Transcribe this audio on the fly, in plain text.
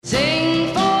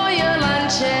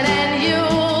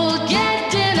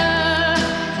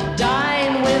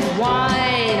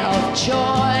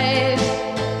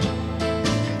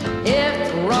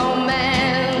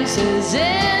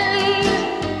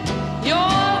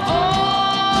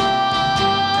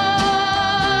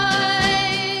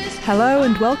Hello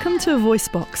and welcome to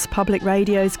VoiceBox, Public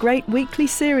Radio's great weekly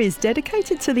series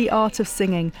dedicated to the art of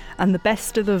singing and the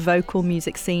best of the vocal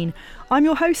music scene. I'm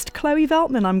your host, Chloe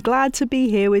Veltman. I'm glad to be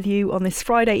here with you on this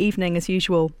Friday evening as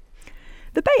usual.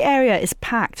 The Bay Area is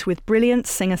packed with brilliant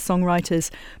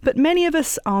singer-songwriters, but many of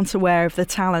us aren't aware of the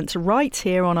talent right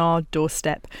here on our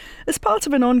doorstep. As part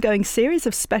of an ongoing series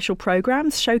of special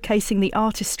programmes showcasing the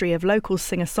artistry of local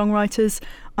singer-songwriters,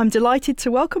 I'm delighted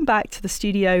to welcome back to the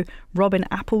studio Robin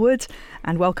Applewood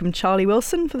and welcome Charlie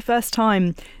Wilson for the first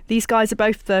time. These guys are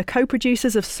both the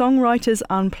co-producers of Songwriters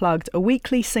Unplugged, a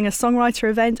weekly singer-songwriter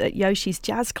event at Yoshi's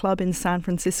Jazz Club in San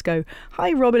Francisco.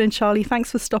 Hi Robin and Charlie,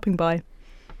 thanks for stopping by.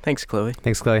 Thanks, Chloe.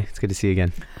 Thanks, Chloe. It's good to see you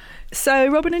again. So,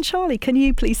 Robin and Charlie, can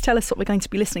you please tell us what we're going to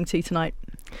be listening to tonight?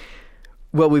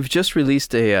 Well, we've just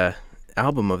released a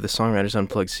album of the Songwriters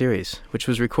Unplugged series, which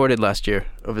was recorded last year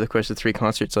over the course of 3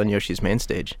 concerts on Yoshi's main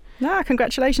stage.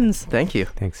 Congratulations. Thank you.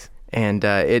 Thanks. And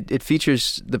it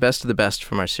features the best of the best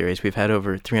from our series. We've had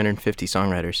over 350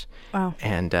 songwriters. Wow.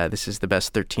 And this is the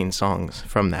best 13 songs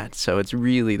from that. So it's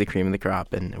really the cream of the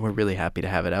crop, and we're really happy to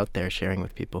have it out there sharing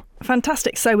with people.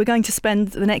 Fantastic. So we're going to spend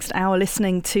the next hour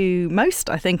listening to most,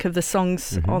 I think, of the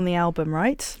songs on the album,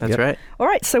 right? That's right. All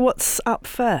right, so what's up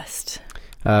first?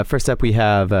 First up, we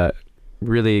have a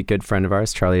really good friend of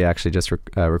ours. Charlie actually just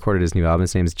recorded his new album.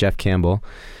 His name is Jeff Campbell.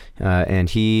 And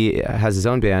he has his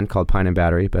own band called Pine and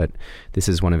Battery, but this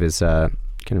is one of his kind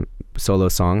of solo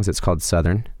songs. It's called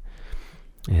Southern,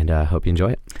 and I hope you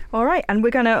enjoy it. All right, and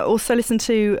we're going to also listen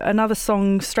to another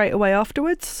song straight away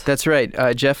afterwards. That's right.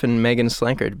 Jeff and Megan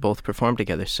Slankard both performed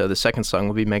together, so the second song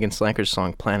will be Megan Slankard's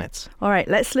song, Planets. All right,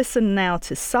 let's listen now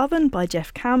to Southern by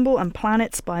Jeff Campbell and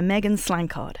Planets by Megan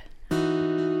Slankard.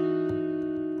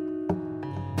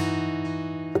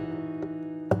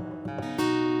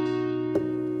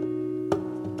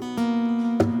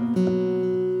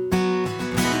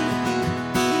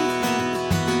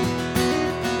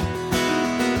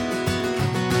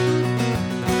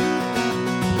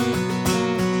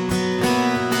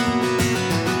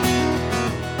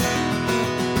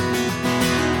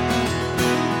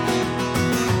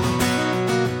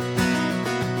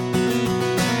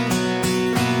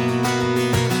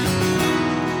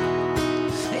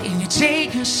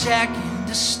 Second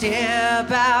to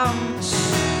step out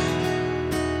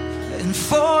and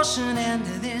force an end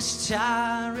to this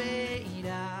tirade.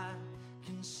 I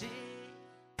can see.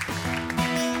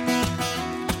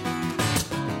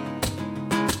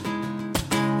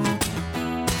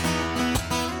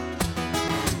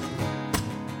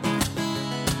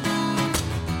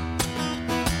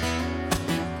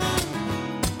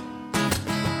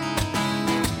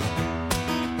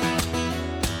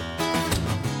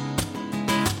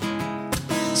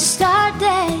 Star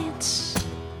dates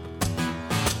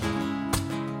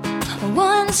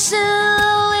 1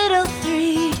 silhouette of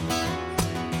 3.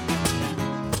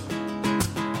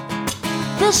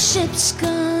 The ship's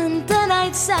gone, the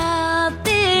night's out,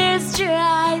 the air's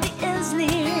dry, the end's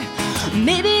near.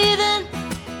 Maybe then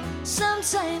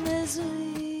sometime this week.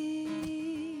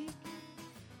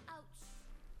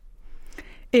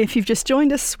 If you've just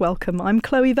joined us, welcome. I'm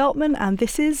Chloe Veltman and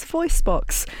this is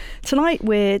VoiceBox. Tonight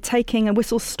we're taking a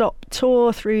whistle-stop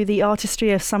tour through the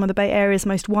artistry of some of the Bay Area's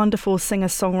most wonderful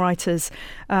singer-songwriters.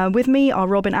 With me are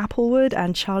Robin Applewood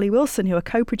and Charlie Wilson, who are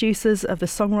co-producers of the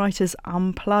Songwriters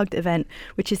Unplugged event,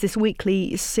 which is this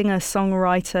weekly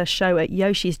singer-songwriter show at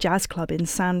Yoshi's Jazz Club in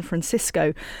San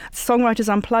Francisco.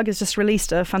 Songwriters Unplugged has just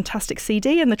released a fantastic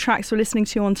CD, and the tracks we're listening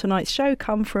to on tonight's show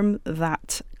come from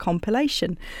that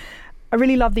compilation. I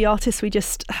really love the artists we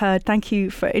just heard. Thank you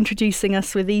for introducing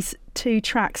us with these 2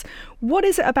 tracks. What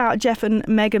is it about Jeff and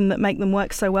Megan that make them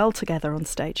work so well together on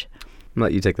stage? I'll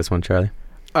let you take this one, Charlie.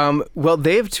 Well,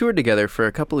 they have toured together for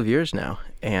a couple of years now,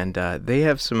 and they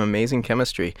have some amazing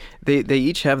chemistry. They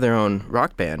each have their own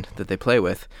rock band that they play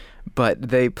with, but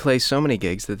they play so many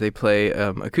gigs that they play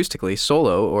acoustically,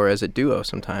 solo, or as a duo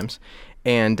sometimes.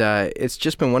 And it's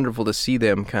just been wonderful to see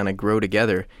them kind of grow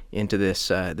together into this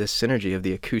synergy of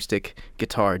the acoustic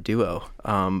guitar duo,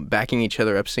 backing each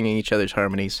other up, singing each other's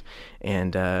harmonies,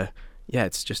 and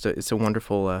it's a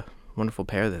wonderful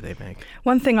pair that they make.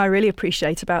 One thing I really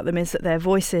appreciate about them is that their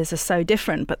voices are so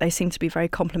different, but they seem to be very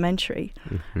complementary.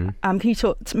 Can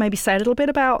you maybe say a little bit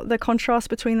about the contrast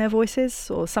between their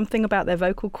voices, or something about their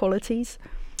vocal qualities?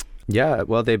 Yeah,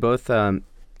 well, they both have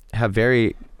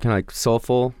very kind of like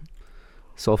soulful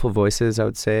voices, I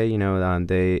would say. You know,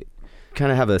 they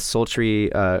kind of have a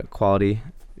sultry quality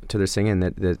to their singing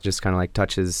that just kind of like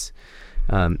touches,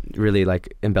 really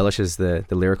like embellishes the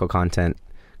lyrical content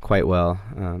quite well.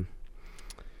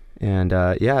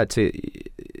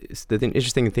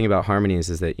 interesting thing about harmonies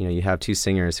is that, you have two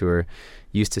singers who are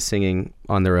used to singing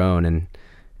on their own,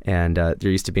 and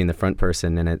they're used to being the front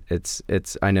person, and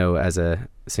it's I know as a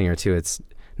singer too, it's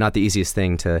not the easiest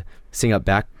thing to sing up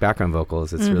background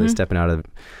vocals. It's really stepping out of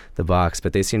the box,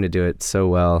 but they seem to do it so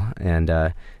well,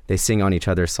 and they sing on each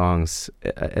other's songs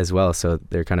as well, so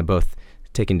they're kind of both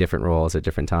taking different roles at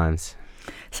different times.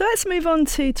 So let's move on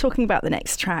to talking about the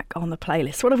next track on the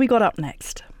playlist. What have we got up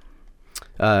next?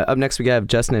 Up next we have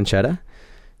Justin Anchetta,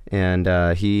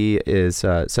 and he is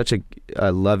such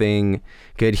a loving,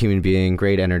 good human being,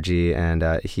 great energy, and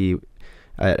he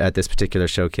at this particular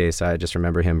showcase, I just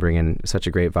remember him bringing such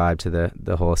a great vibe to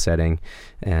the whole setting,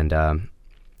 and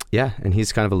and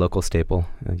he's kind of a local staple.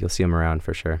 You'll see him around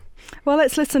for sure. Well,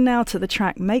 let's listen now to the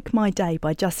track Make My Day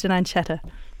by Justin Anchetta.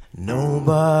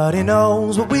 Nobody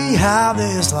knows what we have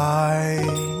this life,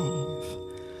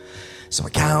 so I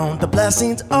count the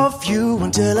blessings of you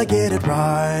until I get it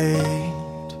right.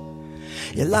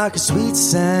 You're like a sweet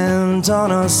scent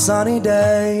on a sunny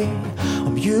day.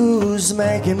 Amused,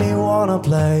 making me wanna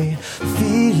play.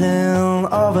 Feeling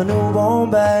of a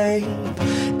newborn babe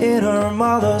in her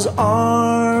mother's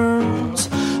arms.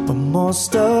 But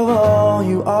most of all,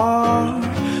 you are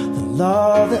the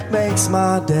love that makes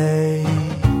my day.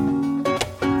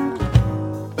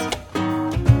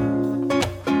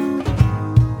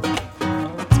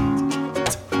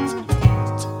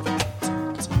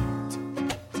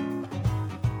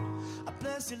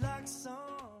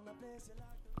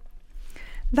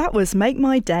 That was Make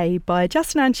My Day by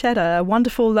Justin Anchetta, a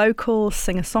wonderful local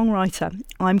singer-songwriter.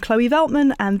 I'm Chloe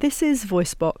Veltman and this is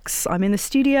Voicebox. I'm in the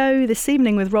studio this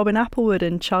evening with Robin Applewood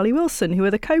and Charlie Wilson, who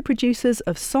are the co-producers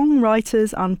of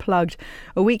Songwriters Unplugged,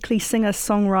 a weekly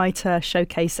singer-songwriter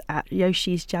showcase at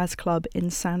Yoshi's Jazz Club in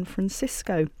San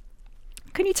Francisco.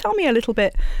 Can you tell me a little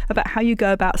bit about how you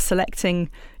go about selecting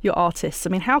your artists? I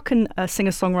mean, how can a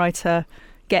singer-songwriter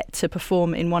get to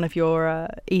perform in one of your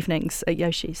evenings at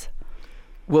Yoshi's?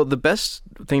 Well, the best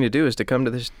thing to do is to come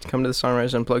to the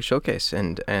Songwriters Unplugged showcase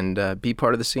and be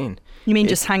part of the scene. You mean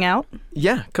just hang out?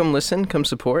 Yeah, come listen, come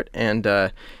support, and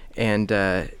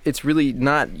it's really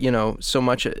not so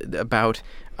much about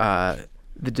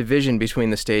the division between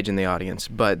the stage and the audience,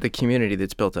 but the community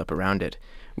that's built up around it.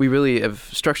 We really have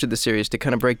structured the series to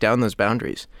kind of break down those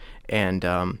boundaries,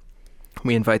 and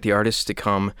we invite the artists to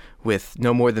come with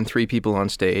no more than 3 people on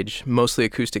stage, mostly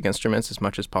acoustic instruments as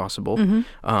much as possible.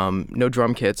 No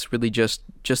drum kits, really just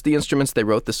the instruments they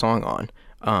wrote the song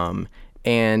on.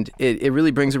 And it really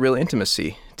brings a real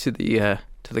intimacy to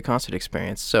the concert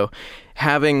experience. So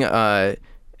having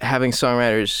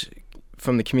songwriters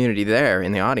from the community there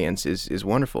in the audience is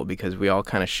wonderful because we all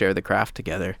kind of share the craft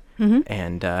together.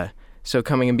 And so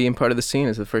coming and being part of the scene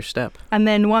is the first step. And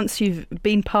then once you've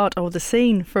been part of the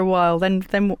scene for a while,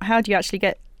 then how do you actually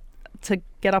get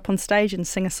up on stage and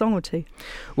sing a song or two?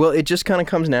 Well, it just kind of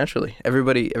comes naturally.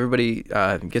 Everybody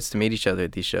gets to meet each other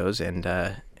at these shows, and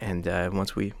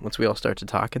once we all start to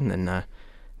talking, then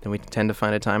we tend to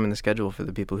find a time in the schedule for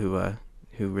the people who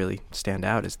really stand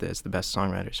out as the best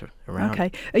songwriters around.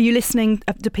 Okay. Are you listening?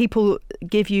 Do people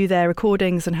give you their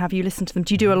recordings and have you listened to them?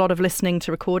 Do you do a lot of listening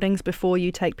to recordings before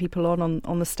you take people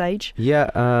on the stage? Yeah,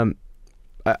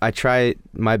 I try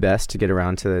my best to get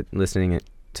around to listening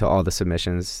to all the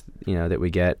submissions that we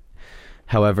get.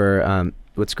 However,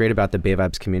 what's great about the Bay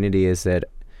Vibes community is that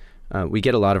we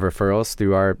get a lot of referrals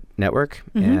through our network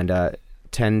and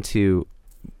tend to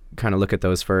kind of look at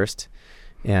those first.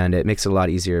 And it makes it a lot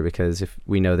easier because if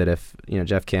we know that if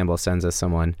Jeff Campbell sends us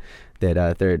someone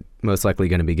that they're most likely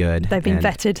going to be good. They've been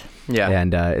vetted. Yeah.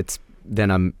 And then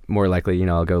I'm more likely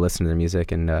I'll go listen to their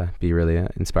music and be really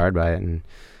inspired by it,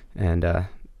 and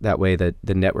that way the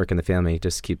network and the family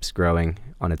just keeps growing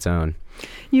on its own.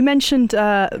 You mentioned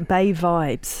Bay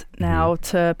Vibes. Now,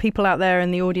 to people out there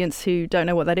in the audience who don't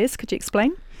know what that is, could you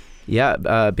explain? Yeah,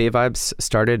 Bay Vibes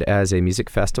started as a music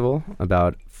festival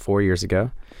about 4 years ago.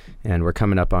 And we're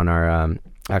coming up on our,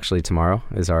 actually tomorrow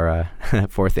is our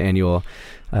 4th annual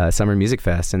Summer Music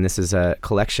Fest. And this is a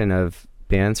collection of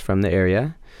bands from the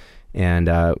area. And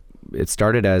it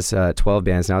started as 12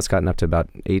 bands. Now it's gotten up to about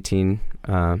 18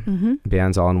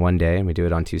 bands all in one day. And we do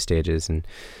it on 2 stages. And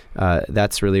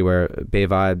that's really where Bay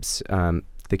Vibes,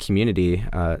 the community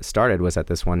started, was at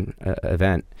this one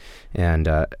event. And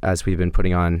as we've been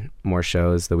putting on more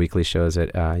shows, the weekly shows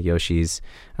at Yoshi's,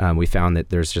 we found that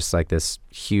there's just like this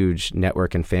huge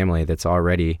network and family that's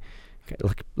already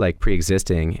like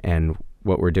pre-existing, and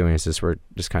what we're doing is we're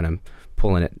just kind of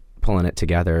pulling pulling it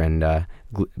together and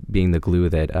being the glue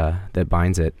that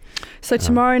binds it. So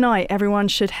tomorrow night, everyone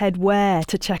should head where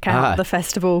to check out the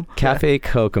festival? Cafe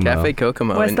Kokomo. Cafe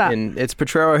Kokomo. Where's that? It's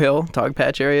Potrero Hill,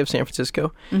 Dogpatch area of San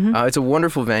Francisco. It's a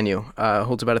wonderful venue.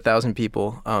 Holds about 1,000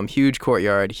 people. Huge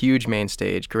courtyard, huge main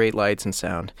stage, great lights and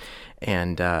sound.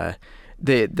 And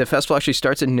the festival actually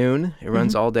starts at noon. It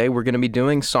runs all day. We're going to be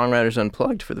doing Songwriters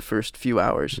Unplugged for the first few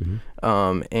hours,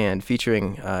 and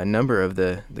featuring a number of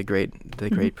the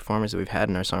great performers that we've had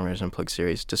in our Songwriters Unplugged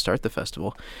series to start the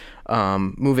festival.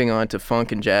 Moving on to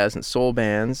funk and jazz and soul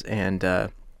bands, and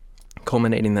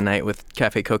culminating the night with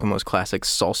Cafe Kokomo's classic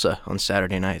salsa on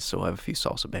Saturday night. So we'll have a few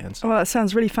salsa bands. Oh, that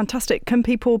sounds really fantastic. Can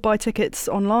people buy tickets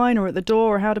online or at the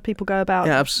door, or how do people go about?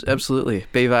 Yeah, absolutely.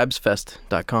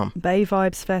 BayVibesFest.com.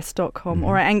 BayVibesFest.com.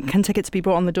 All right, and can tickets be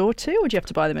brought on the door too, or do you have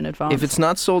to buy them in advance? If it's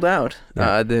not sold out,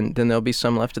 then there'll be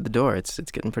some left at the door. It's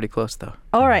getting pretty close though.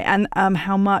 All right, and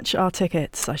how much are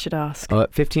tickets, I should ask?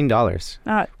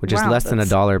 $15, which is less than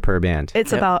 $1 per band.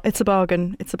 It's a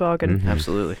bargain. It's a bargain.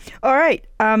 Absolutely. All right.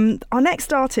 Our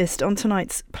next artist on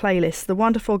tonight's playlist, the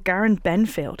wonderful Garen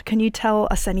Benfield. Can you tell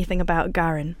us anything about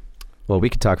Garen? Well, we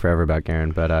could talk forever about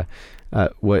Garen, but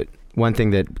one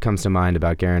thing that comes to mind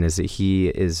about Garen is that he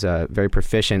is very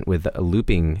proficient with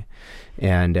looping,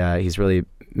 and he's really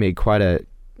made quite a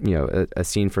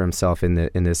scene for himself in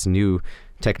this new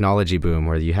technology boom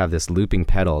where you have this looping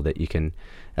pedal that you can,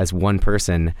 as one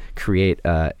person, create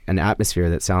an atmosphere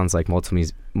that sounds like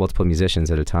multiple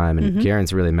musicians at a time. And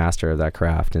Garen's really master of that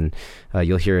craft. And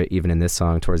you'll hear it even in this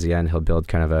song. Towards the end, he'll build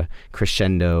kind of a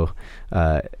crescendo,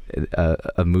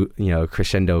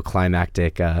 crescendo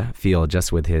climactic feel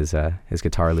just with his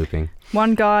guitar looping.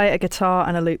 One guy, a guitar,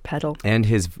 and a loop pedal. And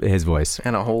his voice.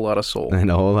 And a whole lot of soul. And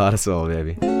a whole lot of soul,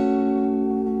 baby.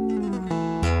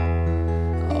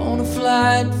 On a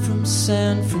flight from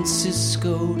San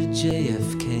Francisco to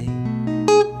JFK,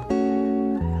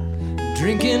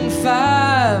 drinking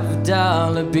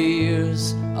 $5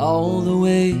 beers all the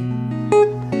way,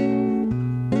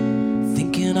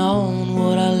 thinking on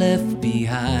what I left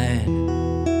behind,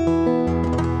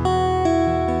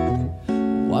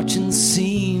 watching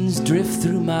scenes drift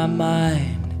through my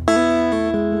mind.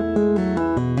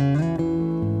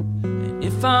 And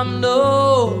if I'm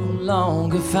no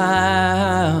longer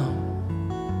found,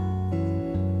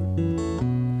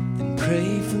 then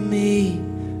pray for me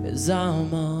as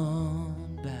I'm unbound.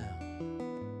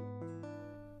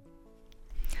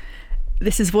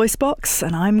 This is VoiceBox,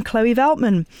 and I'm Chloe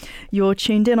Veltman. You're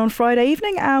tuned in on Friday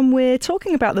evening, and we're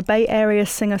talking about the Bay Area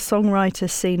singer-songwriter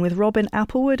scene with Robin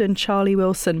Applewood and Charlie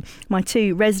Wilson, my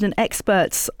two resident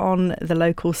experts on the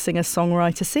local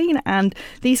singer-songwriter scene. And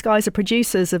these guys are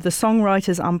producers of the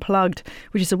Songwriters Unplugged,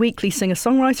 which is a weekly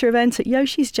singer-songwriter event at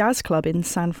Yoshi's Jazz Club in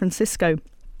San Francisco.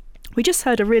 We just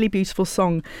heard a really beautiful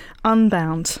song,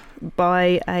 Unbound,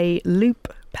 by a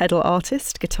loop pedal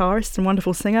artist, guitarist and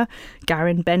wonderful singer,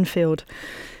 Garen Benfield.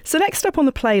 So next up on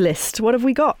the playlist, what have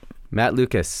we got? Matt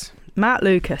Lucas. Matt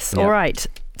Lucas. Yep. All right.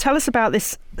 Tell us about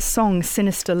this song,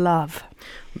 Sinister Love.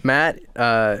 Matt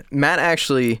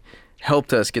actually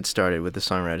helped us get started with the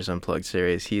Songwriters Unplugged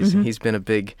series. He's been a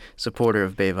big supporter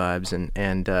of Bay Vibes,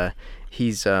 and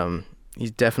he's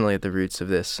definitely at the roots of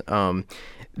this.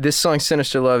 This song,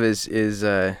 Sinister Love, is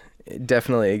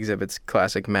definitely exhibits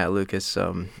classic Matt Lucas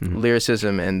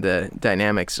lyricism and the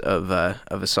dynamics of a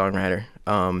songwriter.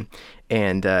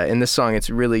 And in this song, it's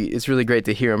really great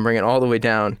to hear him bring it all the way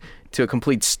down to a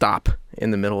complete stop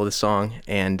in the middle of the song,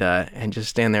 and just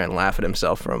stand there and laugh at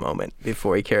himself for a moment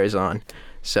before he carries on.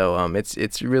 So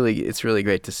it's really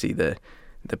great to see the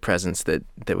presence that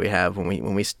we have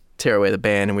when we tear away the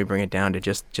band and we bring it down to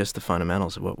just the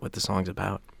fundamentals of what the song's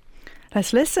about.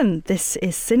 Let's listen. This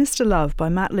is Sinister Love by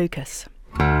Matt Lucas.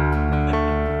 Here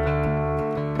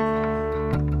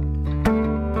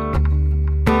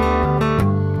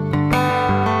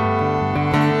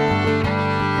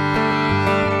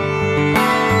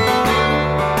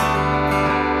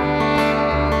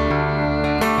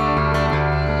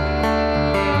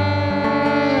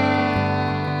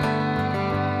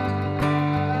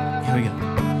we go.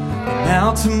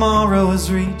 Now tomorrow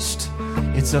is reached.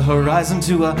 It's a horizon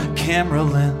to a camera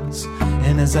lens,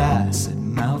 and his eyes sit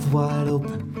mouth wide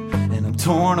open, and I'm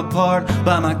torn apart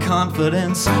by my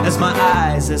confidence as my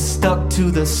eyes are stuck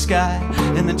to the sky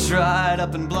and then dried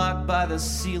up and blocked by the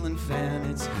ceiling fan.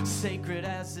 It's sacred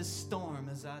as this storm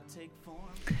as I take form.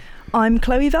 I'm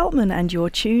Chloe Veltman, and you're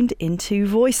tuned into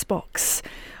VoiceBox.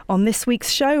 On this week's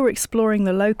show, we're exploring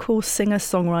the local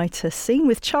singer-songwriter scene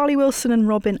with Charlie Wilson and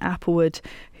Robin Applewood,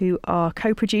 who are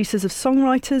co-producers of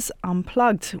Songwriters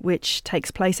Unplugged, which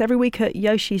takes place every week at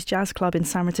Yoshi's Jazz Club in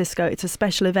San Francisco. It's a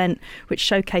special event which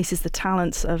showcases the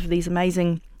talents of these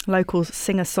amazing local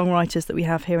singer-songwriters that we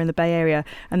have here in the Bay Area,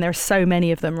 and there are so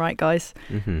many of them, right, guys?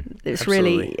 Mm-hmm. It's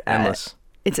Absolutely. really Endless.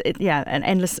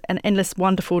 An endless,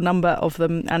 wonderful number of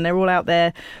them, and they're all out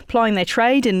there plying their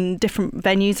trade in different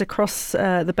venues across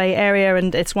the Bay Area.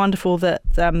 And it's wonderful that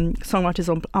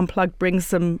Songwriters Unplugged brings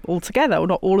them all together, or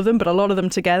not all of them, but a lot of them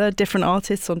together, different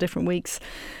artists on different weeks,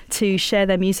 to share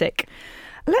their music.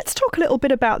 Let's talk a little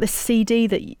bit about this CD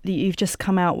that you've just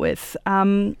come out with.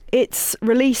 It's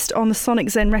released on the Sonic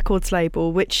Zen Records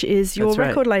label, which is your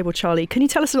record label, Charlie. Can you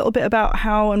tell us a little bit about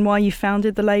how and why you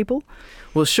founded the label?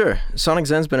 Well, sure. Sonic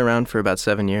Zen's been around for about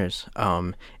 7 years,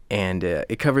 and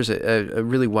it covers a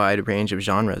really wide range of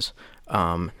genres.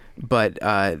 But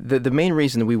the main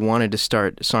reason that we wanted to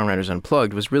start Songwriters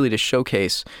Unplugged was really to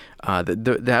showcase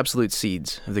the absolute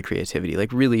seeds of the creativity,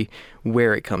 like really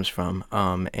where it comes from.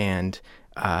 And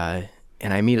I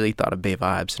immediately thought of Bay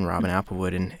Vibes and Robin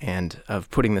Applewood, and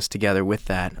of putting this together with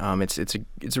that. It's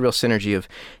a real synergy of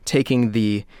taking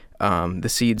the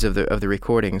seeds of the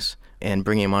recordings and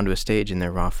bringing them onto a stage in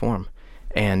their raw form.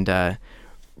 And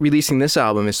releasing this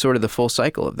album is sort of the full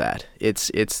cycle of that.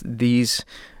 It's these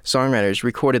songwriters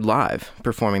recorded live,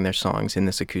 performing their songs in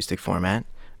this acoustic format,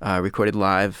 recorded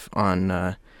live on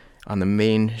the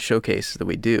main showcase that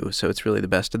we do. So it's really the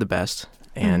best of the best.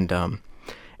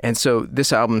 And so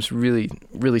this album's really,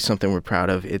 really something we're proud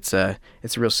of. It's a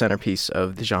real centerpiece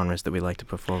of the genres that we like to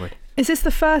put forward. Is this the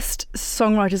first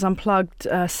Songwriters Unplugged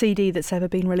CD that's ever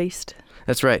been released?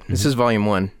 That's right. This is Volume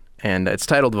 1, and it's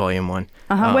titled Volume 1.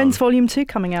 When's Volume 2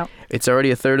 coming out? It's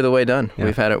already a third of the way done. Yeah.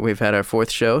 We've had our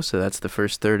fourth show, so that's the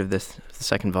first third of the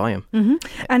second volume. Mm-hmm.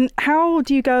 And how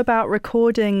do you go about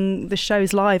recording the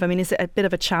shows live? I mean, is it a bit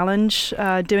of a challenge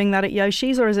doing that at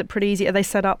Yoshi's, or is it pretty easy? Are they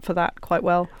set up for that quite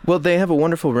well? Well, they have a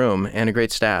wonderful room and a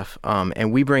great staff,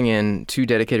 and we bring in 2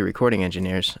 dedicated recording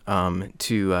engineers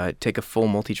to take a full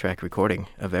multi-track recording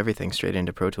of everything straight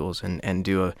into Pro Tools and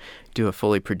do a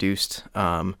fully produced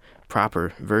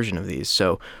proper version of these.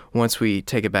 So once we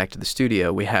take it back to the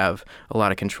studio, we have a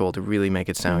lot of control to really make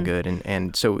it sound good,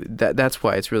 and so that's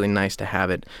why it's really nice to have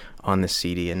it on this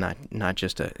CD and not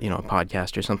just a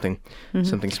podcast or something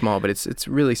small, but it's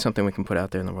really something we can put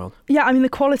out there in the world. Yeah, I mean the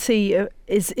quality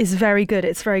is very good.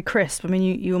 It's very crisp. I mean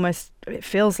you almost, it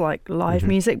feels like live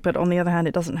music, but on the other hand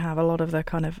it doesn't have a lot of the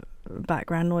kind of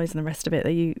background noise and the rest of it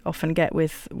that you often get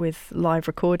with live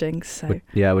recordings. So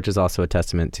yeah, which is also a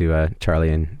testament to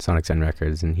Charlie and Sonic Zen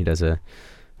Records, and he does a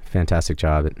fantastic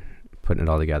job at putting it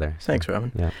all together. So, thanks,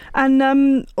 Robin. Yeah.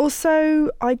 And also,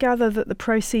 I gather that the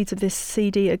proceeds of this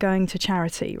CD are going to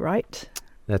charity, right?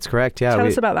 That's correct, yeah. Tell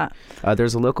us about that.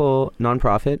 There's a local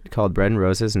nonprofit called Bread and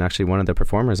Roses, and actually one of the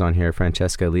performers on here,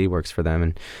 Francesca Lee, works for them.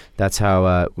 And that's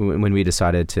how, when we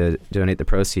decided to donate the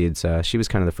proceeds, she was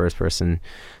kind of the first person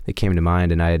that came to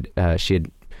mind, and she had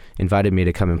invited me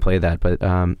to come and play that. But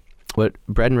what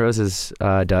Bread and Roses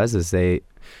does is they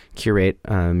curate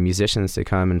musicians to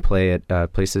come and play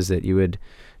at places that you would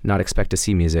not expect to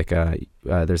see music.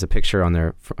 There's a picture on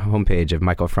their homepage of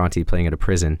Michael Franti playing at a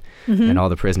prison, and all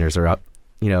the prisoners are up,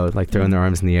 like throwing their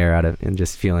arms in the air and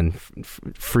just feeling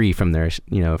free from their,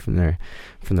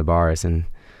 from the bars. And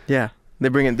yeah, they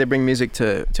bring music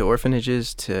to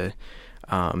orphanages, to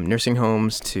nursing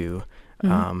homes, to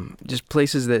just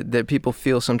places that people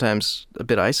feel sometimes a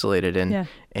bit isolated in,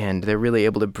 and they're really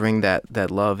able to bring that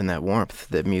love and that warmth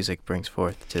that music brings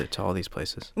forth to all these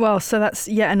places. Well, so that's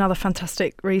yet another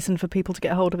fantastic reason for people to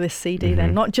get hold of this CD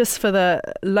then, not just for the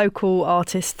local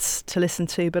artists to listen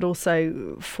to, but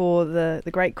also for the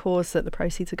great cause that the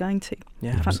proceeds are going to.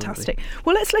 Yeah, fantastic. Absolutely.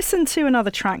 Well, let's listen to another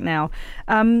track now.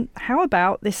 How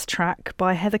about this track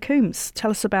by Heather Coombs? Tell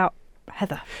us about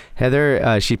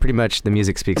Heather, she pretty much, the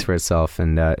music speaks for itself,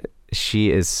 and she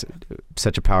is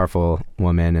such a powerful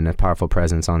woman and a powerful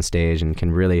presence on stage, and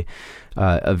can really,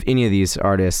 of any of these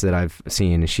artists that I've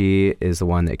seen, she is the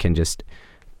one that can just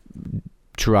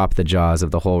drop the jaws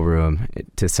of the whole room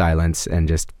to silence, and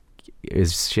just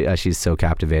she's so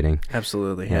captivating.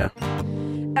 Absolutely, yeah.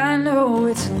 I know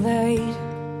it's late,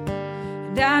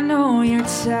 and I know you're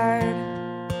tired.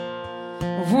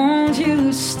 Won't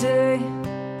you stay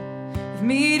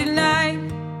me tonight?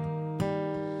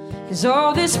 'Cause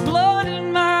all this blood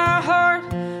in my heart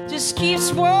just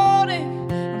keeps wanting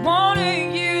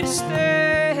you to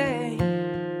stay.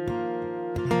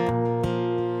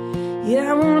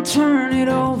 Yeah, I wanna turn it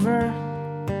over,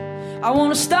 I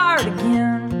wanna start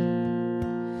again,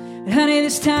 honey,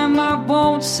 this time I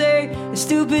won't say the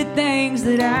stupid things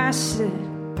that I said.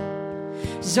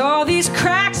 'Cause all these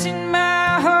cracks in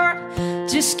my heart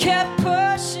just kept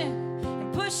pushing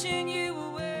and pushing you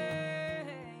away.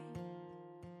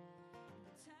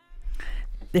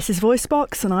 This is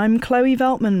Voicebox, and I'm Chloe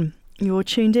Veltman. You're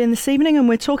tuned in this evening, and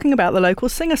we're talking about the local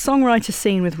singer-songwriter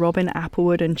scene with Robin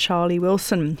Applewood and Charlie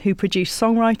Wilson, who produce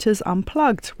Songwriters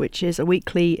Unplugged, which is a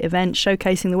weekly event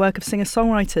showcasing the work of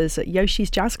singer-songwriters at Yoshi's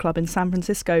Jazz Club in San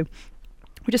Francisco.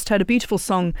 We just heard a beautiful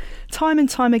song, Time and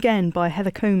Time Again, by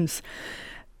Heather Coombs.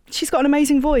 She's got an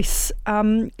amazing voice.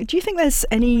 Do you think there's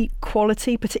any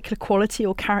particular quality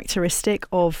or characteristic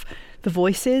of the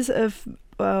voices of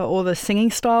or the singing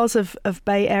styles of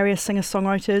Bay Area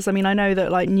singer-songwriters? I mean, I know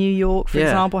that like New York, for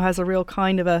example, has a real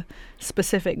kind of a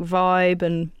specific vibe.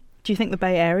 And do you think the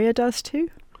Bay Area does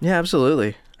too? Yeah,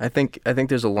 absolutely. I think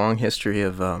there's a long history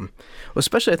of,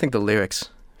 especially I think the lyrics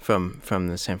from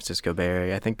the San Francisco Bay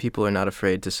Area. I think people are not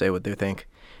afraid to say what they think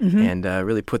and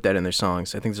really put that in their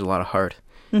songs. I think there's a lot of heart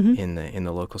in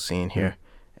the local scene here.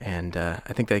 And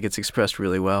I think that gets expressed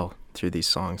really well through these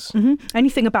songs.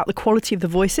 Anything about the quality of the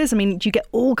voices? I mean, do you get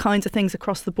all kinds of things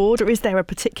across the board, or is there a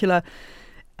particular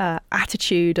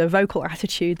attitude, a vocal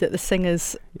attitude that the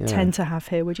singers tend to have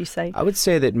here, would you say? I would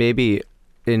say that maybe,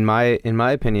 in my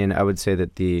opinion, I would say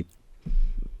that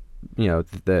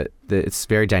it's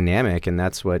very dynamic, and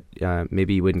that's what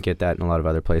maybe you wouldn't get that in a lot of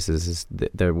other places, is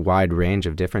the wide range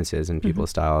of differences in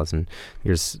people's styles. And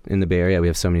in the Bay Area, we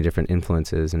have so many different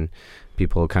influences, and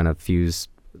people kind of fuse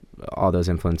all those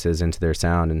influences into their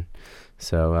sound. And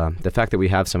so the fact that we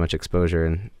have so much exposure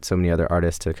and so many other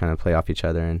artists to kind of play off each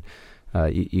other, and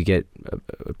you get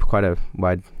quite a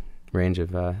wide range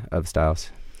of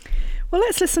styles. Well,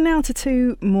 let's listen now to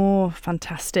two more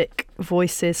fantastic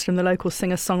voices from the local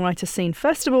singer-songwriter scene.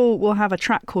 First of all, we'll have a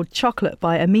track called Chocolate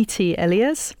by Amity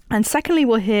Elias. And secondly,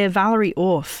 we'll hear Valerie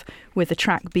Orth with the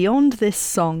track Beyond This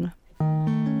Song.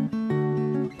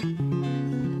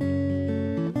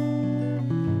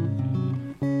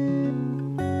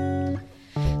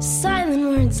 Silent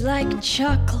words like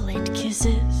chocolate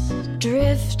kisses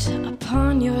drift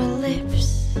upon your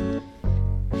lips,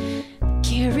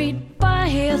 carried by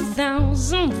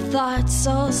 1,000 thoughts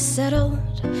all settled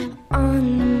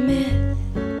on a myth.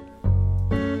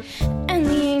 And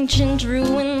the ancient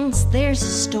ruins, there's a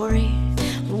story,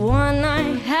 one I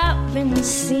haven't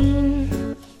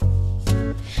seen,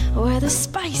 where the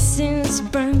spices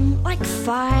burn like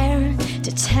fire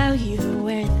to tell you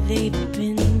where they've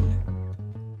been.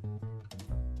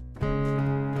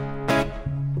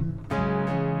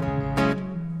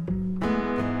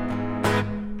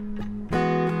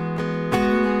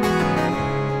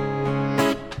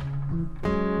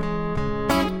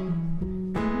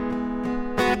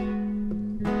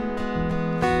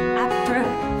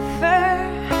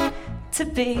 To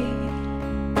be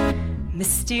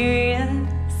mysterious,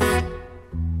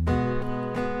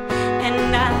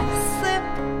 and I slip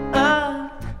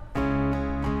up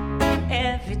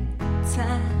every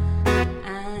time.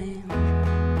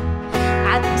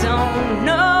 I don't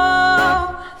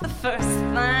know the first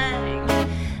thing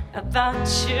about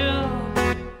you.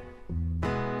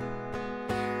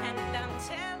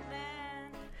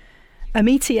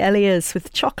 Amity Elias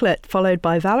with Chocolate, followed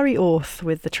by Valerie Orth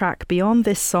with the track Beyond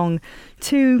This Song.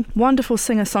 Two wonderful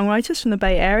singer-songwriters from the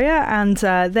Bay Area, and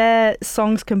their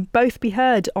songs can both be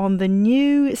heard on the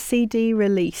new CD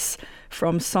release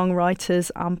from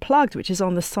Songwriters Unplugged, which is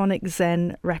on the Sonic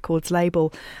Zen Records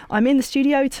label. I'm in the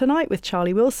studio tonight with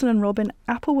Charlie Wilson and Robin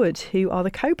Applewood, who are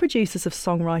the co-producers of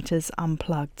Songwriters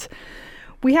Unplugged.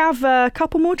 We have a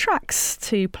couple more tracks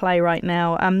to play right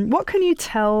now. What can you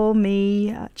tell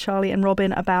me, Charlie and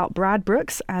Robin, about Brad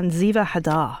Brooks and Ziva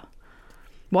Hadar?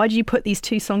 Why did you put these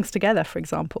two songs together, for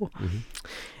example?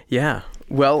 Yeah,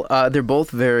 well, they're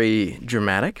both very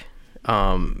dramatic.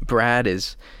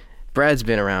 Brad's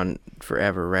been around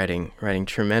forever, writing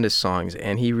tremendous songs,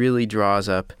 and he really draws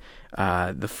up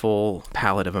the full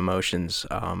palette of emotions,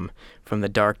 from the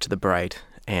dark to the bright,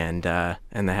 and the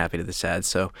happy to the sad.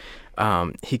 So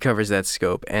he covers that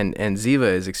scope, and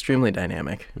Ziva is extremely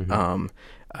dynamic,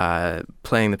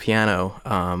 playing the piano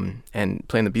and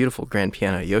playing the beautiful grand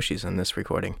piano at Yoshi's on this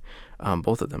recording,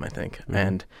 both of them, I think,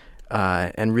 and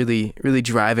really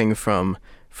driving from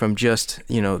just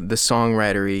the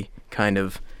songwritery kind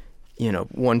of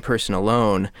one person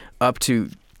alone up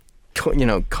to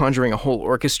conjuring a whole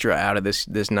orchestra out of this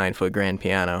 9-foot grand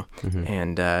piano,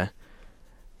 and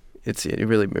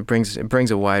it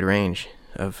brings a wide range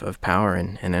of power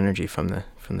and energy from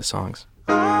the songs.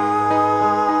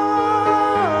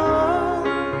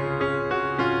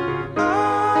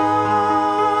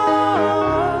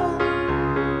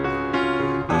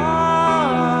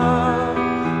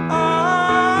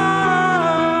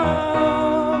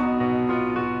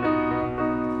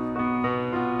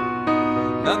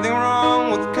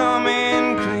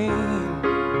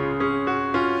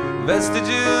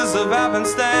 vestiges of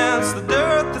happenstance, the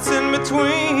dirt that's in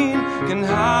between can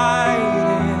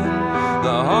hide in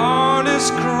the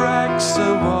hardest cracks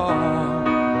of all,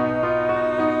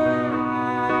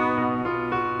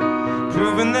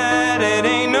 proving that it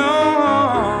ain't no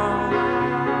harm,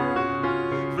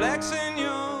 flexing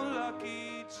your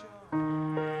lucky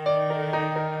charm.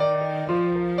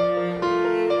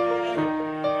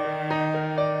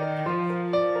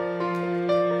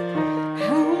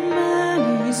 How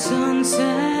many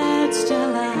sunsets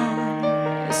till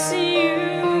I see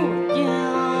you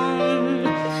again?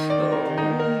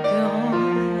 Oh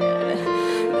God,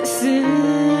 this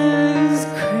is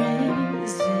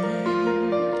crazy.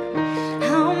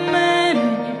 How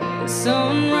many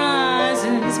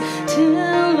sunrises till I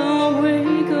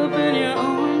wake up in your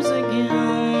arms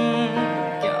again?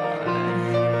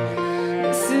 God,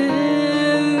 this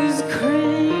is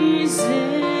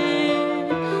crazy.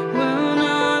 When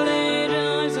I laid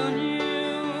eyes on you.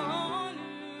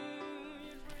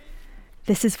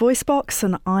 This is VoiceBox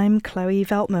and I'm Chloe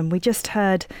Veltman. We just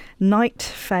heard Night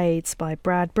Fades by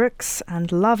Brad Brooks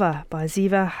and Lover by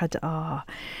Ziva Hadar.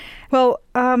 Well,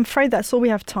 I'm afraid that's all we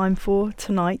have time for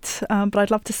tonight, but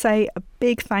I'd love to say a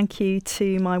big thank you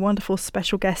to my wonderful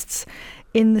special guests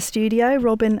in the studio,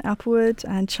 Robin Applewood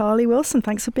and Charlie Wilson.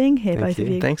 Thanks for being here, both of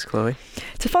you. Thanks, Chloe.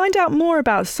 To find out more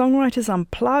about Songwriters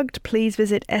Unplugged, please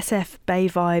visit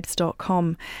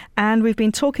sfbayvibes.com. And we've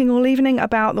been talking all evening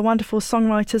about the wonderful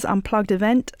Songwriters Unplugged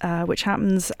event, which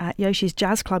happens at Yoshi's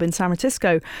Jazz Club in San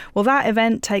Francisco. Well, that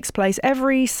event takes place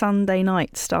every Sunday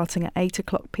night, starting at 8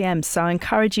 o'clock p.m. So I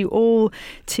encourage you all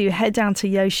to head down to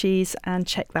Yoshi's and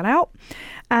check that out.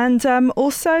 And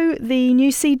also, the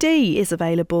new CD is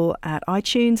available at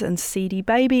iTunes and CD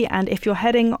Baby. And if you're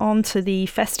heading on to the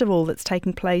festival that's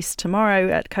taking place tomorrow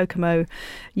at Kokomo,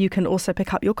 you can also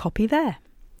pick up your copy there.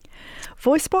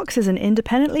 VoiceBox is an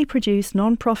independently produced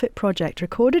non-profit project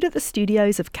recorded at the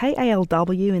studios of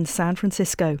KALW in San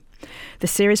Francisco. The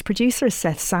series producer is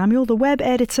Seth Samuel, the web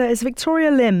editor is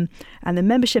Victoria Lim, and the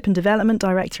membership and development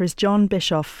director is John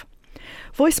Bischoff.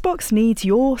 VoiceBox needs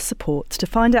your support. To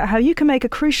find out how you can make a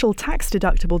crucial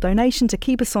tax-deductible donation to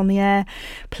keep us on the air,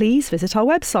 please visit our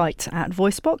website at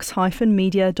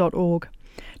voicebox-media.org.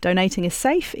 Donating is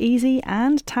safe, easy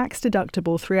and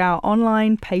tax-deductible through our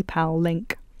online PayPal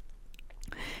link.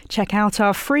 Check out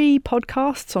our free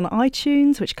podcasts on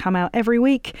iTunes, which come out every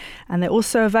week, and they're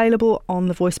also available on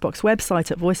the VoiceBox website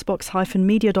at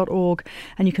voicebox-media.org,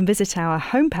 and you can visit our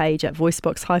homepage at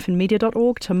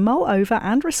voicebox-media.org to mull over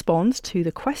and respond to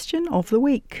the question of the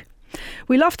week.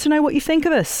 We love to know what you think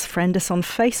of us. Friend us on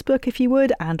Facebook if you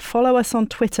would, and follow us on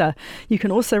Twitter. You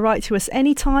can also write to us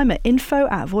anytime at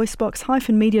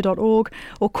info@voicebox-media.org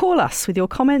or call us with your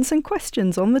comments and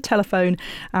questions on the telephone.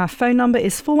 Our phone number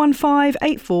is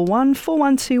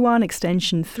 415-841-4121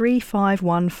 extension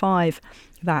 3515.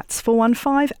 That's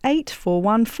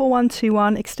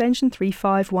 415-841-4121 extension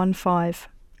 3515.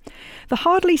 The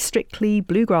Hardly Strictly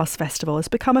Bluegrass Festival has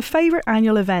become a favourite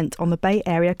annual event on the Bay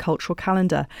Area cultural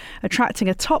calendar, attracting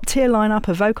a top-tier lineup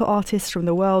of vocal artists from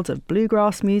the world of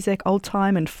bluegrass music,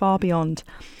 old-time and far beyond.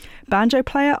 Banjo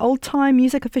player, old-time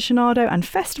music aficionado and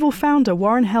festival founder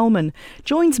Warren Hellman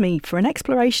joins me for an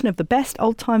exploration of the best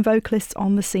old-time vocalists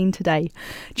on the scene today.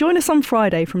 Join us on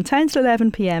Friday from 10 to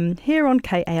 11 p.m. here on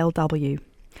KALW.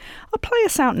 I'll play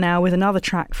us out now with another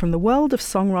track from the world of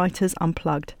Songwriters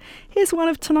Unplugged. Here's one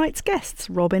of tonight's guests,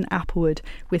 Robin Applewood,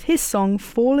 with his song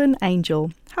Fallen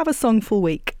Angel. Have a songful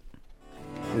week.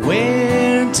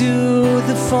 Where do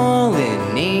the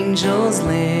fallen angels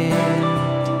land?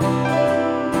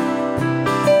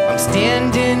 I'm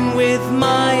standing with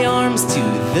my arms to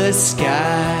the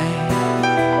sky.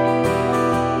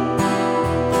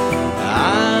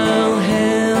 I'll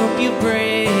help you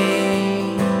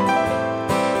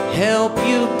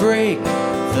break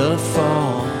the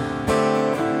fall.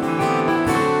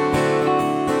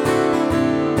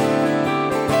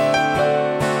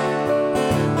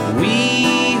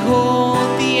 We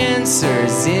hold the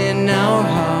answers in our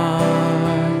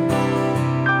heart,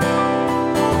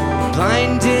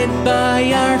 blinded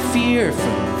by our fear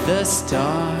from the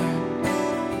start.